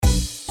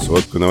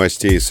Сводку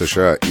новостей из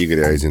США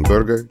Игоря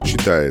Айзенберга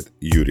читает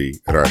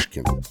Юрий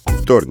Рашкин.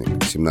 Вторник,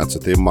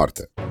 17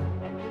 марта.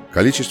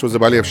 Количество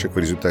заболевших в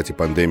результате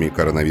пандемии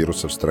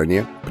коронавируса в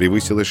стране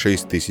превысило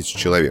 6 тысяч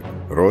человек.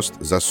 Рост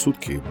за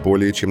сутки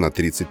более чем на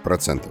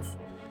 30%.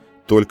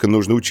 Только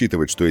нужно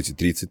учитывать, что эти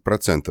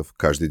 30%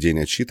 каждый день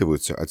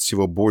отсчитываются от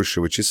всего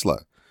большего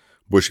числа.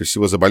 Больше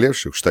всего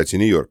заболевших в штате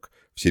Нью-Йорк.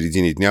 В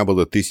середине дня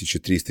было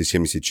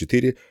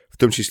 1374, в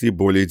том числе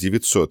более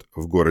 900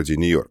 в городе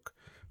Нью-Йорк.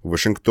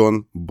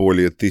 Вашингтон –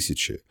 более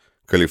 1000.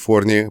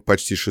 Калифорния –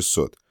 почти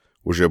 600.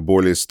 Уже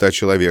более 100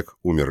 человек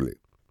умерли.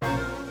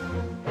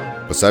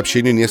 По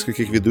сообщению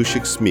нескольких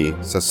ведущих СМИ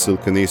со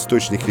ссылкой на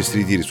источники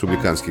среди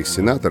республиканских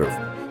сенаторов,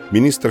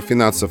 министр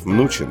финансов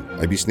Мнучин,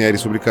 объясняя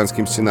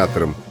республиканским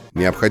сенаторам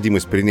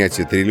необходимость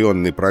принятия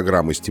триллионной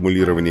программы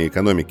стимулирования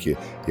экономики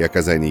и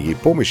оказания ей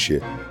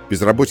помощи,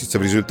 безработица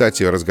в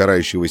результате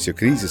разгорающегося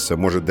кризиса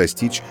может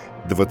достичь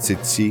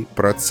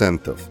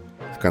 20%.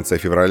 В конце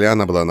февраля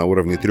она была на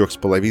уровне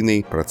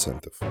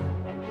 3,5%.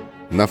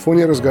 На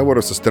фоне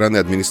разговора со стороны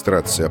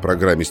администрации о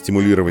программе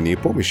стимулирования и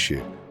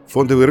помощи,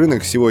 фондовый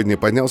рынок сегодня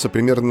поднялся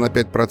примерно на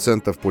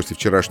 5% после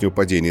вчерашнего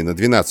падения на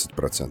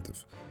 12%.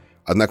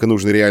 Однако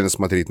нужно реально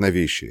смотреть на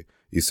вещи.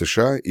 И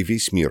США, и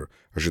весь мир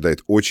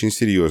ожидает очень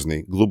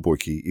серьезный,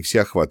 глубокий и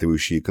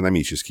всеохватывающий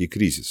экономический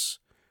кризис.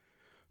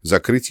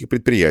 Закрытие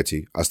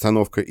предприятий,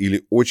 остановка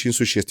или очень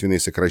существенные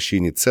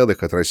сокращения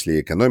целых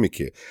отраслей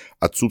экономики,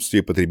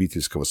 отсутствие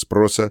потребительского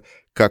спроса,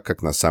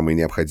 как на самое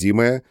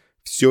необходимое,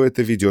 все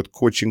это ведет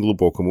к очень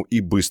глубокому и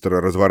быстро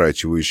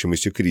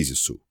разворачивающемуся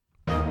кризису.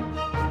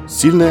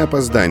 Сильное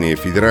опоздание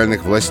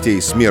федеральных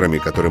властей с мерами,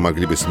 которые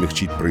могли бы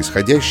смягчить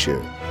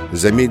происходящее,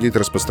 замедлить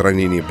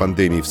распространение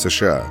пандемии в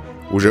США,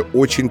 уже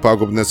очень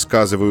пагубно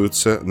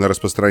сказываются на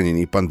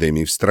распространении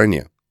пандемии в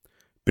стране.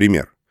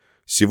 Пример.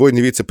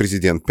 Сегодня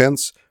вице-президент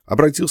Пенс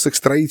обратился к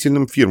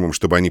строительным фирмам,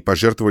 чтобы они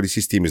пожертвовали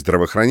системе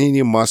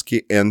здравоохранения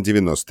маски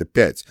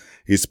N95,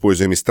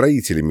 используемые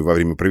строителями во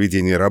время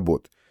проведения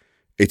работ.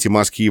 Эти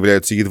маски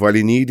являются едва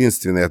ли не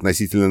единственной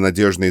относительно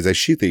надежной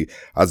защитой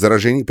от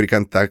заражений при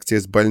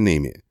контакте с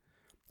больными.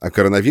 О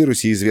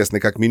коронавирусе известно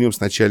как минимум с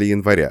начала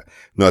января,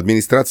 но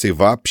администрация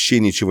вообще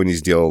ничего не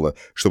сделала,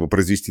 чтобы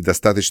произвести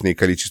достаточное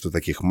количество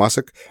таких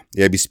масок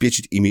и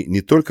обеспечить ими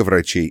не только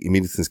врачей и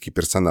медицинский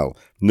персонал,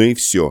 но и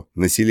все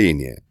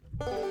население.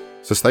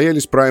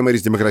 Состоялись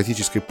праймериз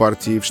Демократической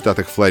партии в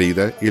штатах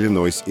Флорида,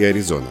 Иллинойс и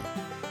Аризона.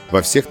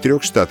 Во всех 3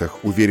 штатах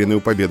уверенную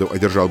победу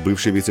одержал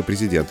бывший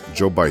вице-президент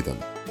Джо Байден.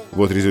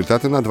 Вот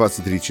результаты на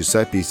 23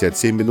 часа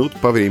 57 минут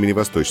по времени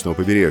восточного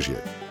побережья.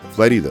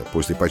 Флорида.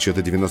 После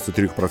подсчета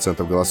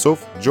 93% голосов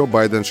Джо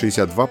Байден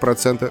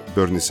 62%,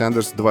 Берни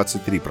Сандерс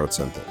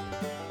 23%.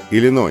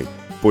 Иллиной.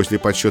 После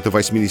подсчета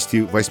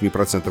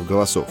 88%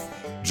 голосов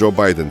Джо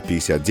Байден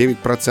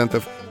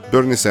 59%,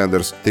 Берни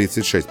Сандерс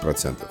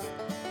 36%.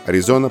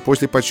 Аризона.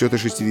 После подсчета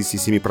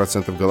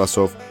 67%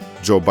 голосов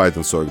Джо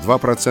Байден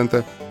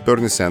 42%,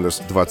 Берни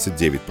Сандерс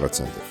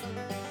 29%.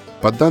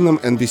 По данным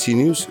NBC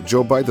News,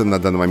 Джо Байден на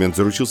данный момент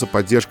заручился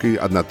поддержкой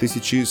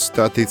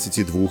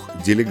 1132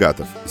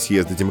 делегатов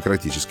съезда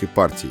Демократической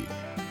партии.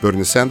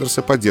 Берни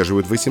Сандерса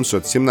поддерживают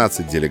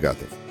 817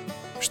 делегатов.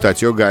 В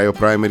штате Огайо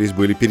праймериз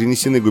были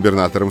перенесены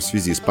губернатором в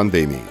связи с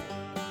пандемией.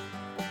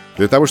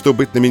 Для того, чтобы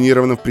быть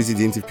номинированным в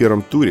президенте в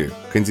первом туре,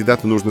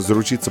 кандидату нужно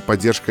заручиться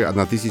поддержкой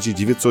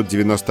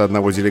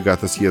 1991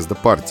 делегата съезда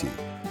партии.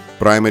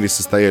 Праймериз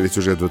состоялись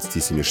уже в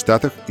 27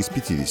 штатах из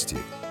 50.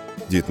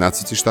 В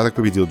 19 штатах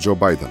победил Джо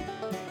Байден.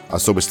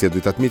 Особо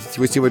следует отметить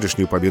его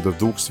сегодняшнюю победу в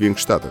 2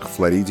 свинг-штатах –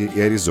 Флориде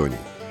и Аризоне.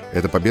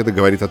 Эта победа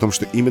говорит о том,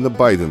 что именно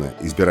Байдена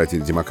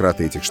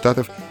избиратели-демократы этих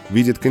штатов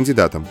видят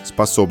кандидатом,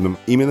 способным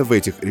именно в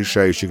этих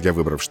решающих для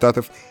выборов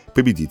штатов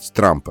победить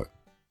Трампа.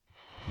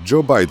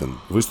 Джо Байден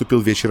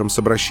выступил вечером с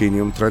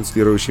обращением,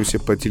 транслирующимся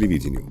по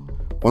телевидению.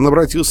 Он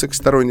обратился к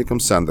сторонникам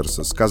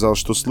Сандерса, сказал,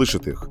 что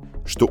слышит их,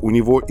 что у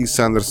него и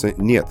Сандерса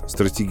нет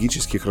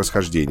стратегических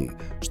расхождений,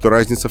 что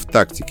разница в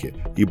тактике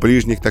и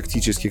ближних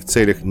тактических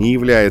целях не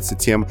является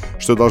тем,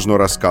 что должно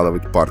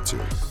раскалывать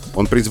партию.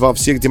 Он призвал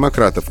всех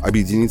демократов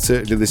объединиться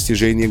для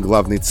достижения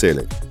главной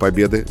цели –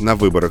 победы на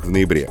выборах в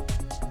ноябре.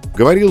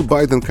 Говорил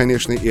Байден,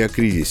 конечно, и о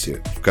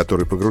кризисе, в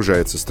который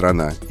погружается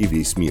страна и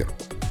весь мир.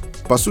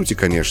 По сути,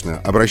 конечно,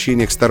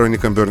 обращение к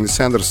сторонникам Берни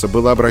Сандерса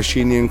было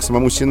обращением к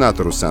самому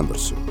сенатору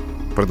Сандерсу.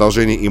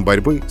 Продолжение им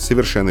борьбы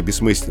совершенно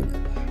бессмысленно.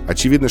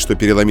 Очевидно, что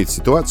переломить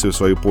ситуацию в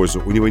свою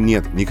пользу у него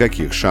нет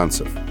никаких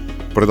шансов.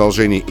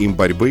 Продолжение им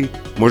борьбы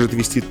может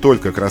вести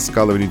только к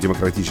раскалыванию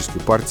демократической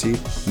партии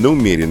на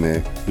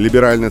умеренное,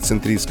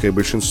 либерально-центристское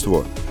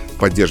большинство,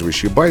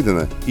 поддерживающее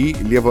Байдена, и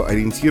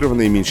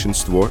левоориентированное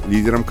меньшинство,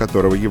 лидером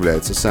которого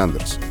является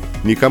Сандерс.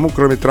 Никому,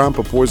 кроме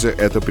Трампа, пользы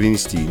это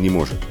принести не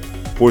может.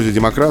 Пользу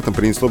демократам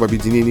принесло в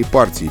объединении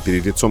партии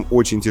перед лицом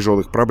очень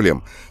тяжелых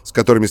проблем, с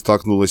которыми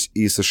столкнулась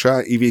и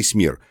США, и весь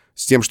мир,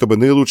 с тем, чтобы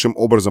наилучшим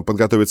образом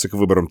подготовиться к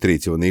выборам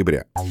 3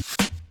 ноября.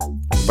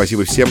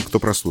 Спасибо всем, кто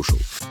прослушал.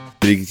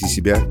 Берегите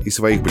себя и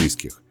своих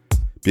близких.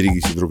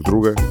 Берегите друг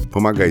друга,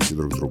 помогайте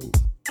друг другу.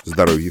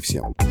 Здоровья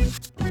всем!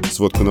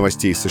 Сводку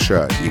новостей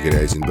США Игоря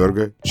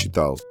Айзенберга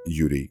читал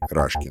Юрий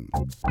Рашкин.